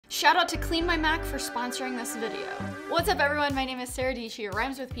Shout out to Clean My Mac for sponsoring this video. What's up everyone, my name is Sara Dietschy, it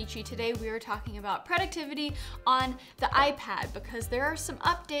rhymes with Peachy. Today we are talking about productivity on the iPad because there are some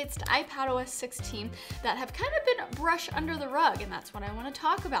updates to iPadOS 16 that have kind of been brushed under the rug, and that's what I want to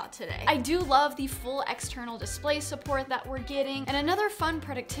talk about today. I do love the full external display support that we're getting, and another fun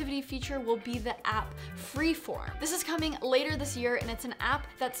productivity feature will be the app Freeform. This is coming later this year, and it's an app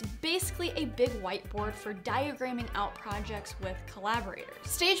that's basically a big whiteboard for diagramming out projects with collaborators.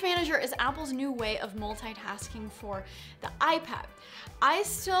 Stage Manager is Apple's new way of multitasking for the iPad. I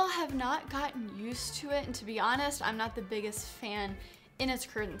still have not gotten used to it, and to be honest, I'm not the biggest fan in its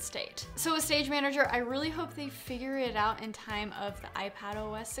current state. So with Stage Manager, I really hope they figure it out in time of the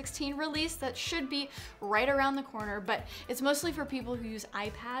iPadOS 16 release that should be right around the corner, but it's mostly for people who use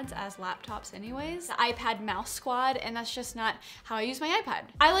iPads as laptops anyways. The iPad mouse squad, and that's just not how I use my iPad.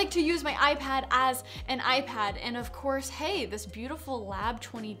 I like to use my iPad as an iPad, and of course, hey, this beautiful Lab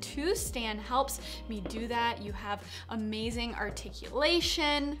 22 stand helps me do that. You have amazing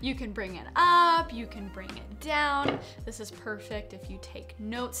articulation. You can bring it up, you can bring it down. This is perfect if you take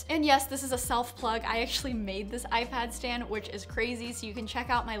notes. And yes, this is a self-plug. I actually made this iPad stand, which is crazy, so you can check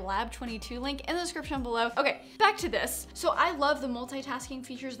out my Lab 22 link in the description below. Okay, back to this. So I love the multitasking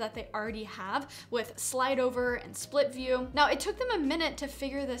features that they already have with slide over and split view. Now, it took them a minute to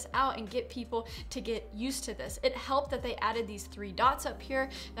figure this out and get people to get used to this. It helped that they added these 3 dots up here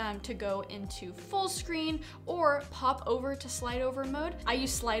to go into full screen or pop over to slide over mode. I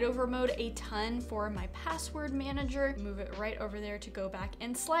use slide over mode a ton for my password manager. Move it right over there to go back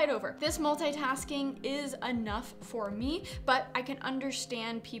and slide over. This multitasking is enough for me, but I can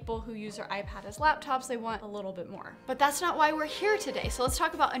understand people who use their iPad as laptops, they want a little bit more. But that's not why we're here today. So let's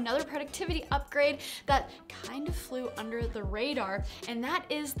talk about another productivity upgrade that kind of flew under the radar, and that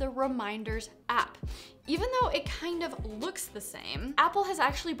is the Reminders app. Even though it kind of looks the same, Apple has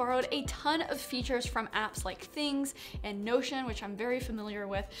actually borrowed a ton of features from apps like Things and Notion, which I'm very familiar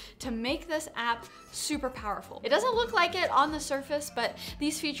with, to make this app super powerful. It doesn't look like it on the surface, but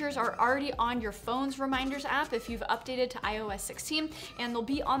these features are already on your phone's Reminders app if you've updated to iOS 16, and they'll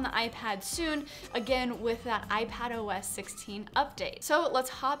be on the iPad soon, again with that iPadOS 16 update. So let's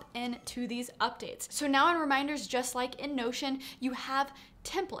hop into these updates. So now in Reminders, just like in Notion, you have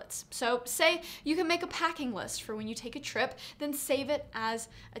templates. So say you can make a packing list for when you take a trip, then save it as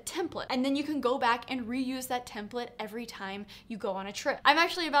a template. And then you can go back and reuse that template every time you go on a trip. I'm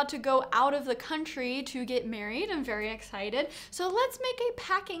actually about to go out of the country to get married. I'm very excited. So let's make a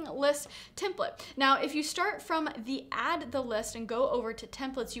packing list template. Now, if you start from the add the list and go over to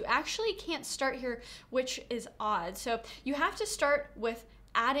templates, you actually can't start here, which is odd. So you have to start with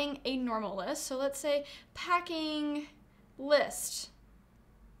adding a normal list. So let's say packing list.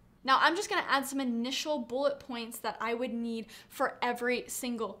 Now I'm just gonna add some initial bullet points that I would need for every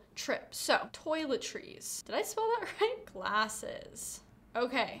single trip. So toiletries, did I spell that right? Glasses.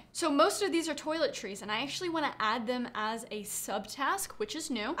 Okay, so most of these are toiletries, and I actually want to add them as a subtask, which is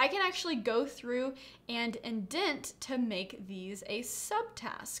new. I can actually go through and indent to make these a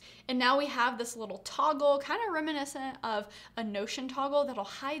subtask. And now we have this little toggle, kind of reminiscent of a Notion toggle that'll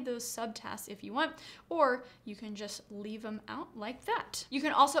hide those subtasks if you want, or you can just leave them out like that. You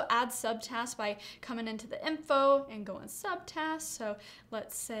can also add subtasks by coming into the info and going subtasks. So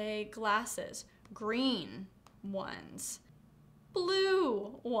let's say glasses, green ones,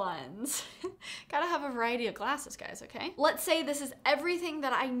 blue ones. Gotta have a variety of glasses, guys, okay? Let's say this is everything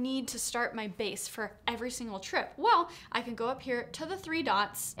that I need to start my base for every single trip. Well, I can go up here to the 3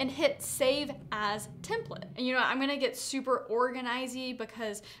 dots and hit save as template. And you know, I'm gonna get super organizey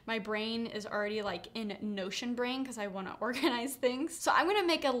because my brain is already like in Notion brain because I wanna organize things. So I'm gonna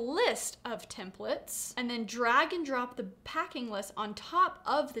make a list of templates and then drag and drop the packing list on top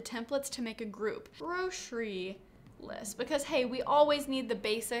of the templates to make a group. Grocery list, because hey, we always need the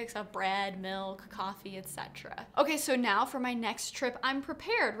basics of bread, milk, coffee, etc. Okay, so now for my next trip, I'm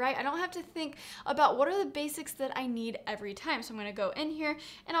prepared, right? I don't have to think about what are the basics that I need every time. So I'm gonna go in here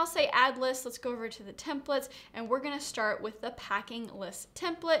and I'll say add list. Let's go over to the templates, and we're gonna start with the packing list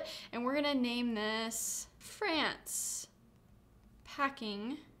template, and we're gonna name this France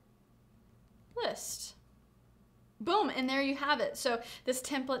packing list. Boom, and there you have it. So this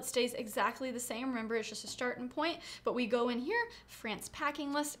template stays exactly the same. Remember, it's just a starting point, but we go in here, France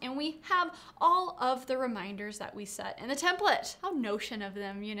packing list, and we have all of the reminders that we set in the template. How Notion of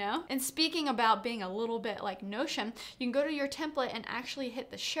them, you know? And speaking about being a little bit like Notion, you can go to your template and actually hit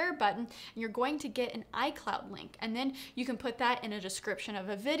the share button, and you're going to get an iCloud link, and then you can put that in a description of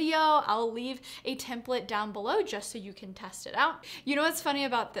a video. I'll leave a template down below just so you can test it out. You know what's funny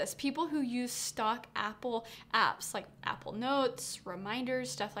about this? People who use stock Apple apps apps like Apple Notes, reminders,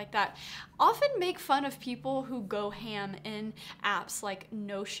 stuff like that, often make fun of people who go ham in apps like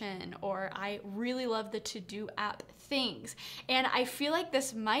Notion, or I really love the to-do app Things. And I feel like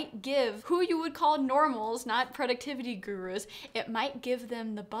this might give who you would call normals, not productivity gurus, it might give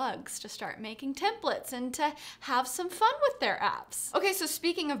them the bugs to start making templates and to have some fun with their apps. Okay, so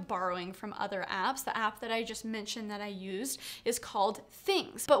speaking of borrowing from other apps, the app that I just mentioned that I used is called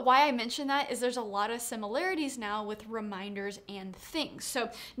Things. But why I mention that is there's a lot of similarities now with reminders and Things. So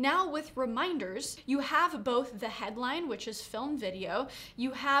now with reminders, you have both the headline, which is film video,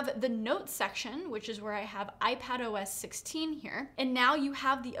 you have the notes section, which is where I have iPadOS 16 here, and now you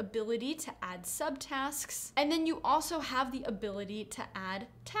have the ability to add subtasks, and then you also have the ability to add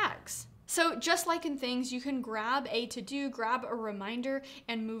tags. So just like in Things, you can grab a to-do, grab a reminder,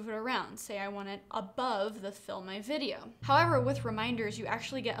 and move it around. Say I want it above the Film My Video. However, with reminders, you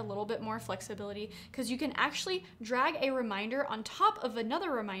actually get a little bit more flexibility because you can actually drag a reminder on top of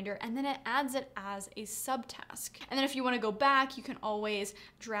another reminder, and then it adds it as a subtask. And then if you want to go back, you can always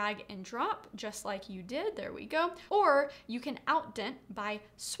drag and drop just like you did. There we go. Or you can outdent by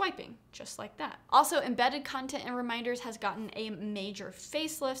swiping, just like that. Also, embedded content in reminders has gotten a major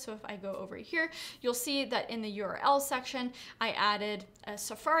facelift. So if I go over here, you'll see that in the URL section, I added a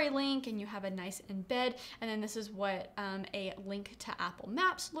Safari link and you have a nice embed. And then this is what a link to Apple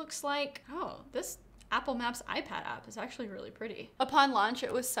Maps looks like. Oh, this Apple Maps iPad app is actually really pretty. Upon launch,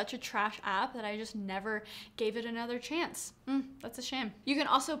 it was such a trash app that I just never gave it another chance. That's a shame. You can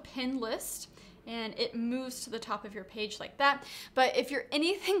also pin list, and it moves to the top of your page like that. But if you're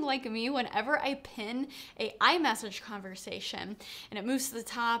anything like me, whenever I pin a iMessage conversation and it moves to the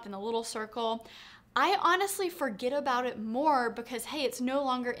top in the little circle, I honestly forget about it more because, hey, it's no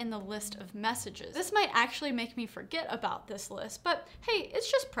longer in the list of messages. This might actually make me forget about this list, but hey, it's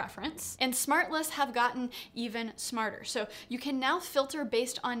just preference. And smart lists have gotten even smarter. So you can now filter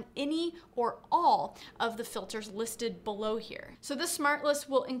based on any or all of the filters listed below here. So this smart list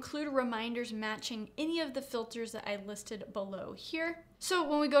will include reminders matching any of the filters that I listed below here. So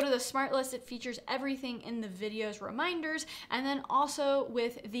when we go to the smart list, it features everything in the video's reminders and then also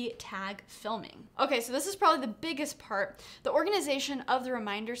with the tag filming. Okay, so this is probably the biggest part. The organization of the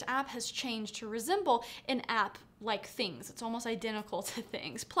reminders app has changed to resemble an app like Things. It's almost identical to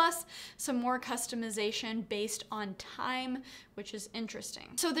Things, plus some more customization based on time, which is interesting.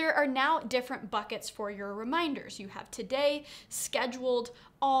 So there are now different buckets for your reminders. You have today, scheduled,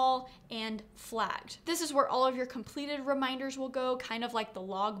 all, and flagged. This is where all of your completed reminders will go, kind of like the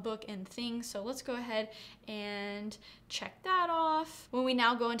logbook in Things. So let's go ahead and check that off. When we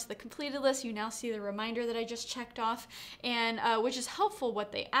now go into the completed list, you now see the reminder that I just checked off, and which is helpful.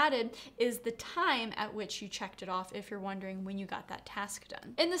 What they added is the time at which you checked it off if you're wondering when you got that task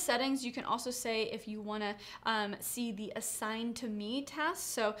done. In the settings, you can also say if you want to see the assigned to me tasks.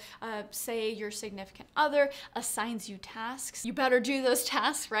 So say your significant other assigns you tasks, you better do those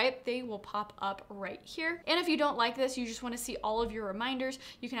tasks, right? They will pop up right here. And if you don't like this, you just want to see all of your reminders,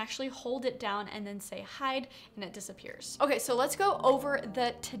 you can actually hold it down and then say hide and it disappears. Okay, so let's go over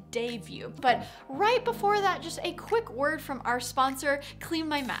the today view. But right before that, just a quick word from our sponsor, Clean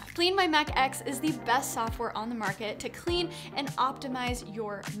My Mac. Clean My Mac X is the best software on the market to clean and optimize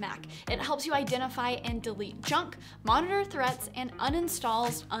your Mac. It helps you identify and delete junk, monitor threats, and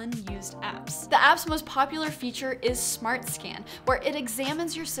uninstalls unused apps. The app's most popular feature is Smart Scan, where it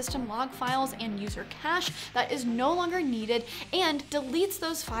examines your system log files and user cache that is no longer needed and deletes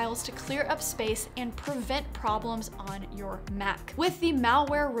those files to clear up space and prevent problems on your Mac. With the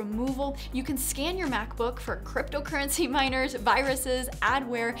malware removal, you can scan your MacBook for cryptocurrency miners, viruses,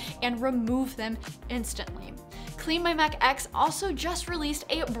 adware, and remove them instantly. Clean My Mac X also just released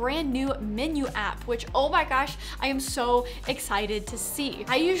a brand new menu app, which, oh my gosh, I am so excited to see.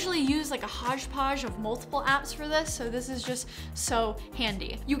 I usually use like a hodgepodge of multiple apps for this, so this is just so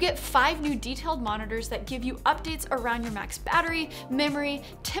handy. You get 5 new detailed monitors that give you updates around your Mac's battery, memory,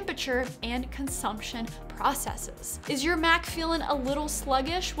 temperature, and consumption processes. Is your Mac feeling a little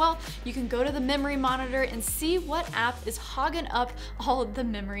sluggish? Well, you can go to the memory monitor and see what app is hogging up all of the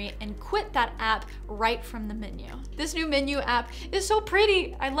memory and quit that app right from the menu. This new menu app is so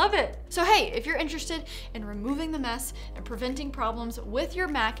pretty. I love it. So hey, if you're interested in removing the mess and preventing problems with your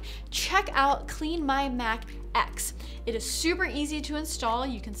Mac, check out Clean My Mac X. It is super easy to install,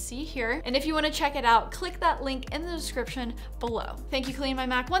 you can see here. And if you want to check it out, click that link in the description below. Thank you, Clean My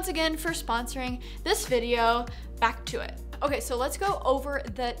Mac, once again for sponsoring this video. Back to it. Okay, so let's go over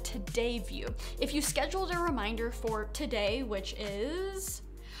the today view. If you scheduled a reminder for today, which is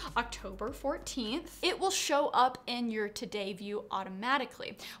October 14th, it will show up in your today view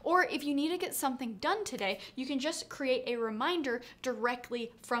automatically. Or if you need to get something done today, you can just create a reminder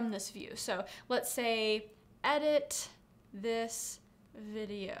directly from this view. So let's say edit this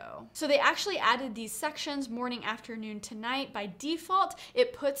video. So they actually added these sections, morning, afternoon, tonight. By default,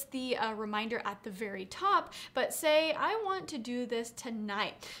 it puts the reminder at the very top, but say I want to do this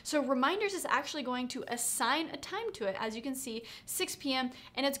tonight. So reminders is actually going to assign a time to it. As you can see, 6 p.m.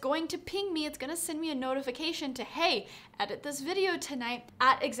 and it's going to ping me. It's going to send me a notification to, hey, edit this video tonight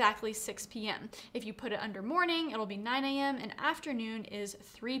at exactly 6 p.m. If you put it under morning, it'll be 9 a.m. and afternoon is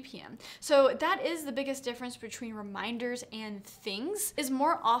 3 p.m. So that is the biggest difference between reminders and things. Is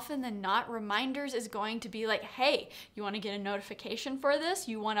more often than not, reminders is going to be like, hey, you want to get a notification for this?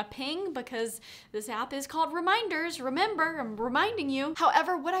 You want a ping because this app is called Reminders. Remember, I'm reminding you.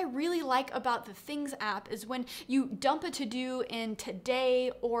 However, what I really like about the Things app is when you dump a to-do in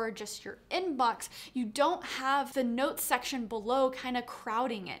Today or just your inbox, you don't have the notes section below kind of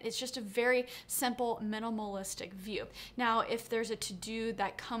crowding it. It's just a very simple, minimalistic view. Now, if there's a to-do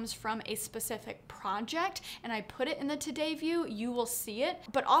that comes from a specific project and I put it in the Today view, you will see it.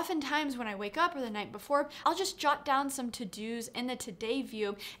 But oftentimes when I wake up or the night before, I'll just jot down some to-dos in the Today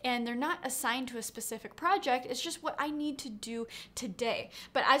view and they're not assigned to a specific project. It's just what I need to do today.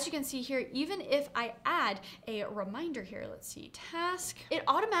 But as you can see here, even if I add a reminder here, let's see, task, it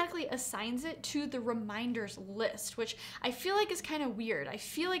automatically assigns it to the reminders list, which I feel like is kind of weird. I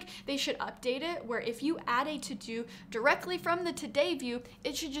feel like they should update it where if you add a to-do directly from the Today view,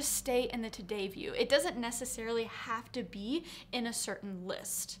 it should just stay in the Today view. It doesn't necessarily have to be in a certain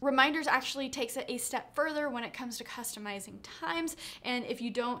list. Reminders actually takes it a step further when it comes to customizing times, and if you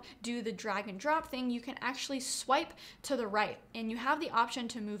don't do the drag and drop thing, you can actually swipe to the right and you have the option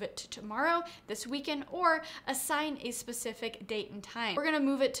to move it to tomorrow, this weekend, or assign a specific date and time. We're gonna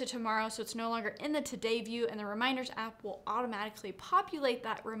move it to tomorrow so it's no longer in the Today view, and the Reminders app will automatically populate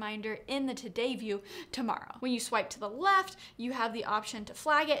that reminder in the Today view tomorrow. When you swipe to the left, you have the option to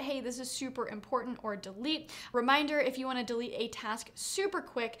flag it, hey, this is super important, or delete. Reminder, if you want to delete a task super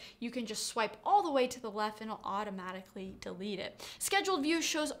quick, you can just swipe all the way to the left and it'll automatically delete it. Scheduled view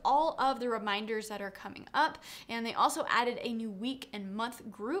shows all of the reminders that are coming up, and they also added a new week and month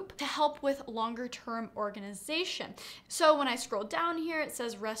group to help with longer term organization. So when I scroll down here, it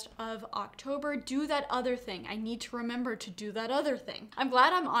says rest of October, do that other thing. I need to remember to do that other thing. I'm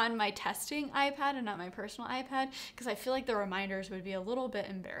glad I'm on my testing iPad and not my personal iPad, because I feel like the reminders would be a little bit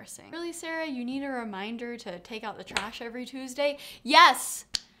embarrassing. Really, Sarah, you need a reminder to take out the trash every Tuesday? Yes,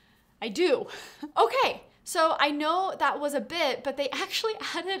 I do. Okay. So I know that was a bit, but they actually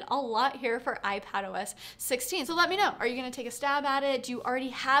added a lot here for iPadOS 16. So let me know, are you gonna take a stab at it? Do you already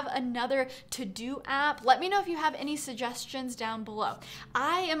have another to-do app? Let me know if you have any suggestions down below.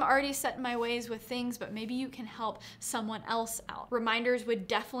 I am already set in my ways with things, but maybe you can help someone else out. Reminders would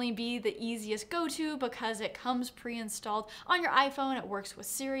definitely be the easiest go-to because it comes pre-installed on your iPhone. It works with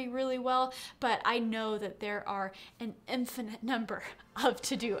Siri really well, but I know that there are an infinite number of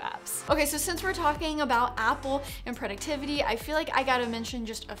to-do apps. Okay, so since we're talking about Apple and productivity, I feel like I gotta mention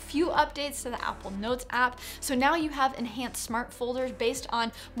just a few updates to the Apple Notes app. So now you have enhanced smart folders based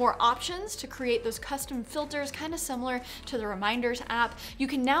on more options to create those custom filters, kind of similar to the Reminders app. You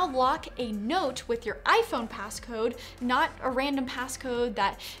can now lock a note with your iPhone passcode, not a random passcode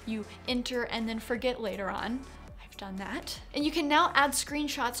that you enter and then forget later on. Done that. And you can now add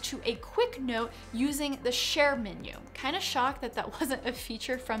screenshots to a quick note using the share menu. Kind of shocked that that wasn't a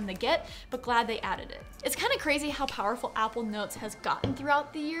feature from the get, but glad they added it. It's kind of crazy how powerful Apple Notes has gotten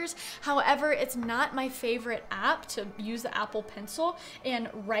throughout the years. However, it's not my favorite app to use the Apple Pencil and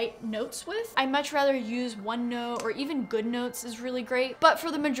write notes with. I'd much rather use OneNote, or even GoodNotes is really great. But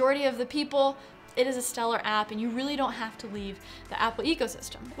for the majority of the people, it is a stellar app and you really don't have to leave the Apple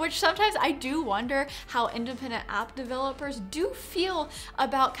ecosystem. Which sometimes I do wonder how independent app developers do feel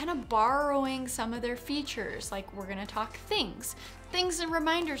about kind of borrowing some of their features. Like, we're gonna talk things. Things and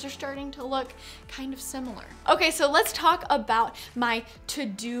reminders are starting to look kind of similar. Okay, so let's talk about my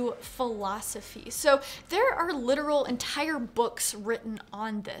to-do philosophy. So there are literal entire books written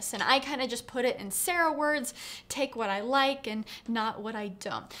on this, and I kind of just put it in Sara words, take what I like and not what I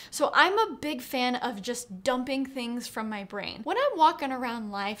don't. So I'm a big fan of just dumping things from my brain. When I'm walking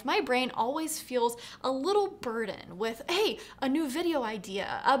around life, my brain always feels a little burdened with, hey, a new video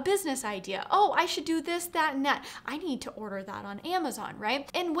idea, a business idea. Oh, I should do this, that, and that. I need to order that on Amazon. Amazon, right?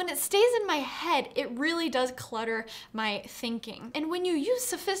 And when it stays in my head, it really does clutter my thinking. And when you use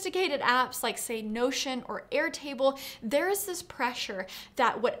sophisticated apps like say Notion or Airtable, there is this pressure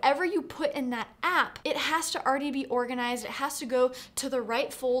that whatever you put in that app, it has to already be organized, it has to go to the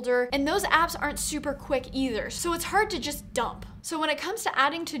right folder, and those apps aren't super quick either. So it's hard to just dump. So when it comes to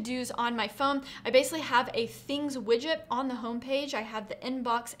adding to-dos on my phone, I basically have a things widget on the homepage. I have the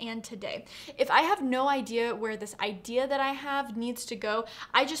inbox and today. If I have no idea where this idea that I have needs to go,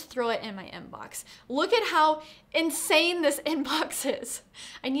 I just throw it in my inbox. Look at how insane this inbox is.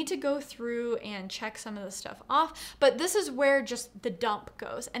 I need to go through and check some of the stuff off, but this is where just the dump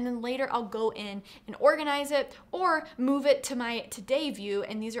goes. And then later I'll go in and organize it or move it to my today view.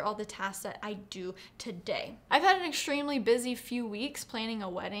 And these are all the tasks that I do today. I've had an extremely busy few weeks planning a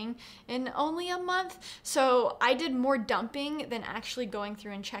wedding in only a month. So I did more dumping than actually going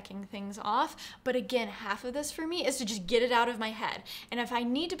through and checking things off. But again, half of this for me is to just get it out of my head. And if I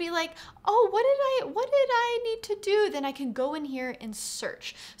need to be like, oh, what did I need to do? Then I can go in here and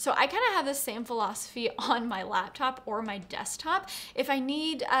search. So I kind of have the same philosophy on my laptop or my desktop. If I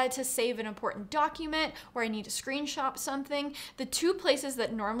need to save an important document or I need to screenshot something, the two places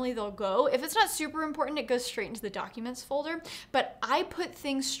that normally they'll go, if it's not super important, it goes straight into the documents folder. But I put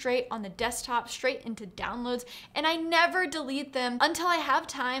things straight on the desktop, straight into downloads, and I never delete them until I have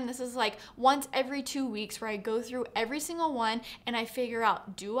time. This is like once every 2 weeks where I go through every single one and I figure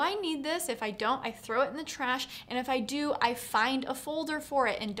out, do I need this? If I don't, I throw it in the trash. And if I do, I find a folder for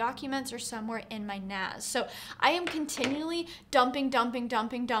it in documents or somewhere in my NAS. So I am continually dumping.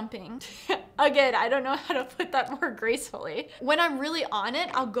 Again, I don't know how to put that more gracefully. When I'm really on it,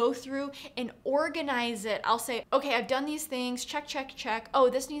 I'll go through and organize it. I'll say, okay, I've done these things, check. Oh,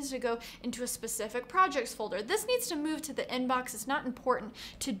 this needs to go into a specific projects folder. This needs to move to the inbox. It's not important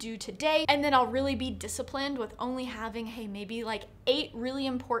to do today. And then I'll really be disciplined with only having, hey, maybe like 8 really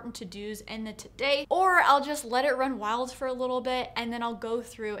important to-dos in the today, or I'll just let it run wild for a little bit and then I'll go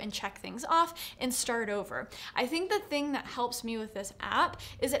through and check things off and start over. I think the thing that helps me with this app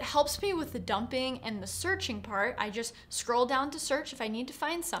is it helps me with the dumping and the searching part. I just scroll down to search if I need to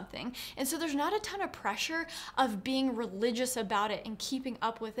find something. And so there's not a ton of pressure of being religious about it and keeping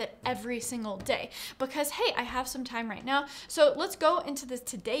up with it every single day because, hey, I have some time right now. So let's go into this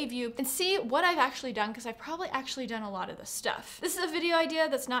today view and see what I've actually done because I've probably actually done a lot of this stuff. This is a video idea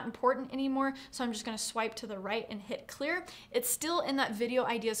that's not important anymore, so I'm just gonna swipe to the right and hit clear. It's still in that video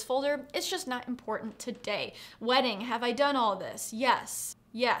ideas folder. It's just not important today. Wedding, have I done all this? Yes.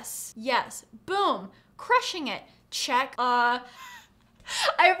 Boom, crushing it. Check. I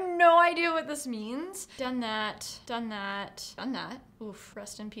have no idea what this means. Done that. Oof,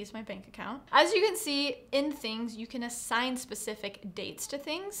 rest in peace, my bank account. As you can see in things, you can assign specific dates to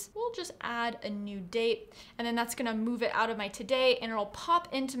things. We'll just add a new date, and then that's gonna move it out of my today, and it'll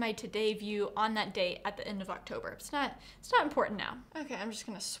pop into my today view on that date at the end of October. It's not important now. Okay, I'm just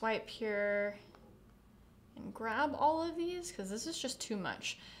gonna swipe here and grab all of these, because this is just too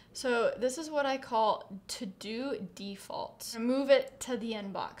much. So this is what I call to-do default. Move it to the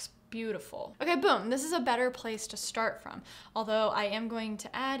inbox. Beautiful. Okay, boom, this is a better place to start from. Although I am going to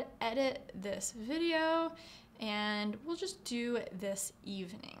edit this video, and we'll just do this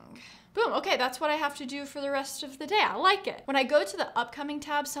evening. Boom, okay, that's what I have to do for the rest of the day. I like it. When I go to the upcoming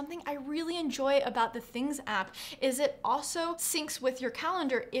tab, something I really enjoy about the Things app is it also syncs with your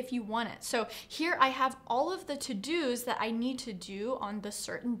calendar if you want it. So here I have all of the to-dos that I need to do on the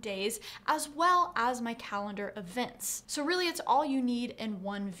certain days, as well as my calendar events. So really it's all you need in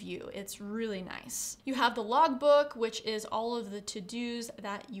one view. It's really nice. You have the logbook, which is all of the to-dos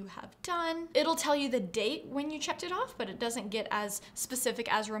that you have done. It'll tell you the date when you checked it off, but it doesn't get as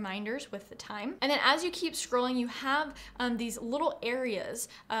specific as reminders with the time. And then as you keep scrolling, you have these little areas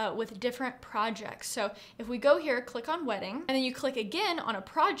with different projects. So if we go here, click on wedding, and then you click again on a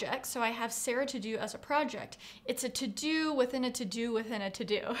project. So I have Sara to do as a project. It's a to-do within a to-do within a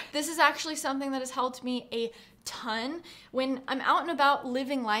to-do. This is actually something that has helped me a ton. When I'm out and about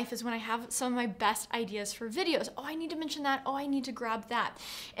living life is when I have some of my best ideas for videos. Oh, I need to mention that. Oh, I need to grab that.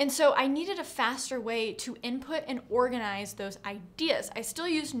 And so I needed a faster way to input and organize those ideas. I still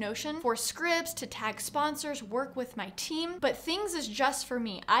use Notion for scripts, to tag sponsors, work with my team, but Things is just for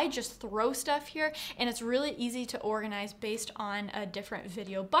me. I just throw stuff here and it's really easy to organize based on a different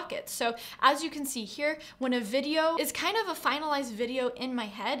video buckets. So as you can see here, when a video is kind of a finalized video in my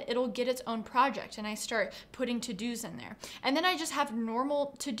head, it'll get its own project and I start putting putting to-dos in there. And then I just have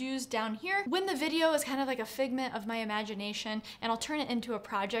normal to-dos down here when the video is kind of like a figment of my imagination, and I'll turn it into a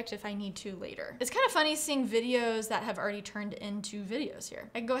project if I need to later. It's kind of funny seeing videos that have already turned into videos here.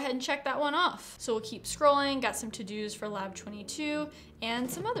 I can go ahead and check that one off. So we'll keep scrolling, got some to-dos for Lab 22 and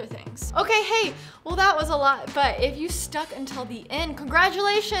some other things. Okay, hey, well that was a lot, but if you stuck until the end,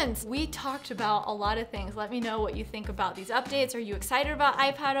 congratulations! We talked about a lot of things. Let me know what you think about these updates. Are you excited about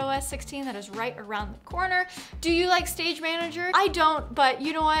iPadOS 16 that is right around the corner? Do you like Stage Manager? I don't, but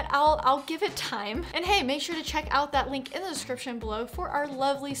you know what? I'll give it time. And hey, make sure to check out that link in the description below for our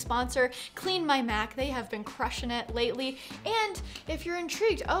lovely sponsor, Clean My Mac. They have been crushing it lately. And if you're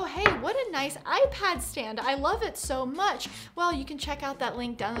intrigued, oh hey, what a nice iPad stand. I love it so much. Well, you can check out that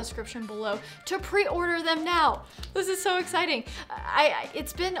link down in the description below to pre-order them now. This is so exciting.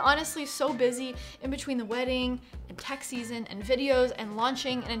 It's been honestly so busy in between the wedding and tech season and videos and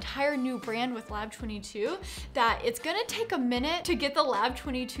launching an entire new brand with Lab 22 that it's gonna take a minute to get the Lab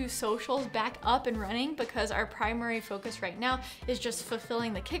 22 socials back up and running, because our primary focus right now is just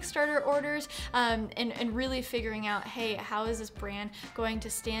fulfilling the Kickstarter orders and really figuring out, hey, how is this brand going to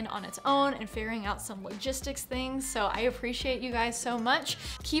stand on its own, and figuring out some logistics things. So I appreciate you guys so much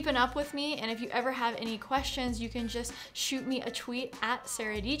keeping up with me, and if you ever have any questions, you can just shoot me a tweet at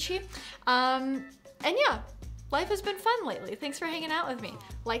Sara Dietschy. And yeah, life has been fun lately. Thanks for hanging out with me.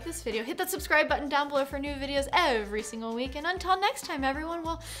 Like this video, hit that subscribe button down below for new videos every single week, and until next time, everyone,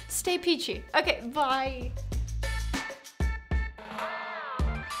 well, stay peachy. Okay, bye.